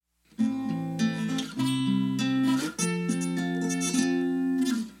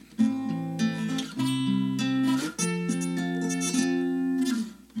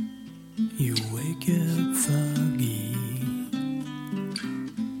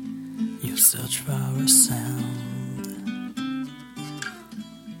search for a sound.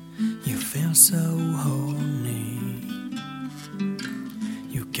 You feel so horny.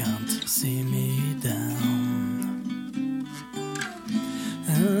 You can't see me down.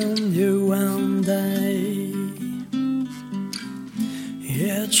 And you one day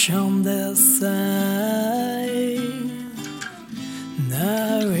hitch on the side.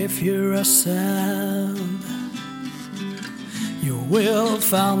 Now if you're a sad, you will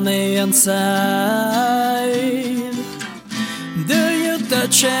find me inside. Do you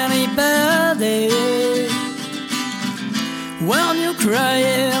touch anybody when you cry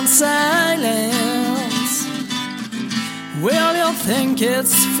in silence? Will you think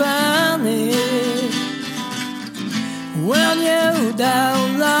it's funny when you're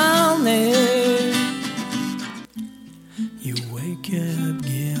down lonely? You wake up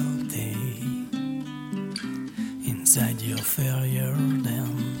guilty inside your failure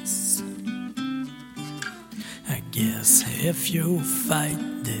dance. I guess if you fight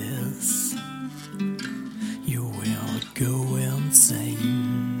this, you will go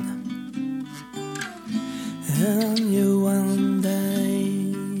insane. And you one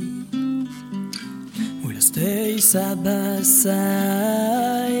day will stay side by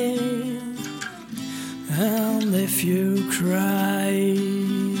side. And if you cry,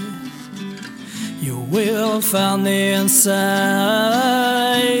 you will find me inside.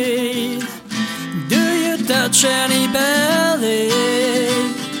 Do you touch anybody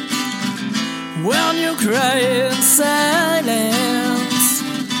when you cry in silence?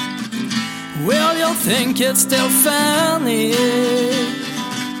 Will you think it's still funny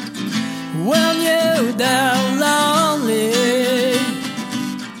when you're down lonely?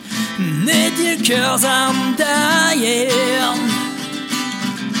 Need you 'cause I'm dying,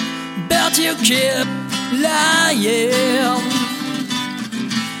 but you keep lying.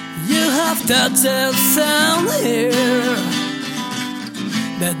 You have touched the sun here,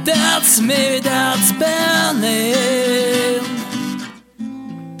 but that's me that's burning.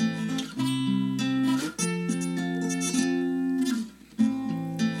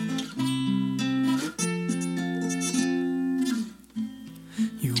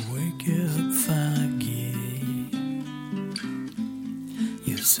 You wake up foggy,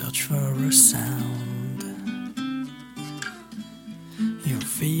 you search for a sound. Your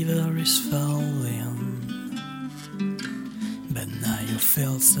fever is falling, but now you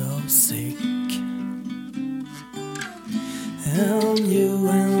feel so sick. And you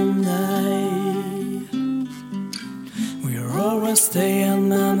and I, we'll always stay in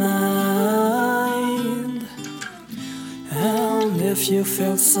my mind. And if you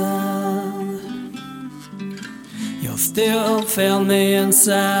feel sad, you'll still feel me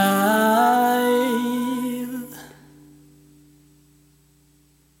inside.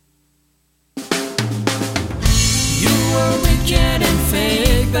 You were wicked and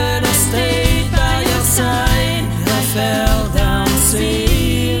fake, but I stayed by your side. I fell down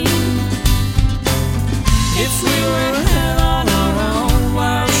seen. If we were head on our own,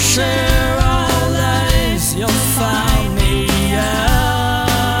 we'll share our lives. You'll find me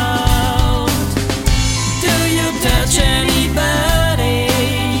out. Do you touch anybody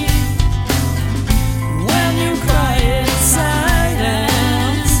when you cry in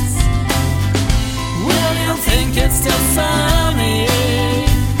silence? Will you think it's still funny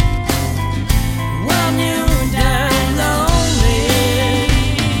when you're down lonely?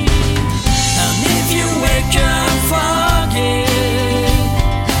 And if you wake up foggy,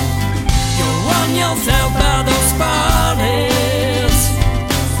 you run yourself by those parties.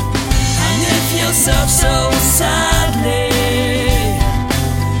 And if you search so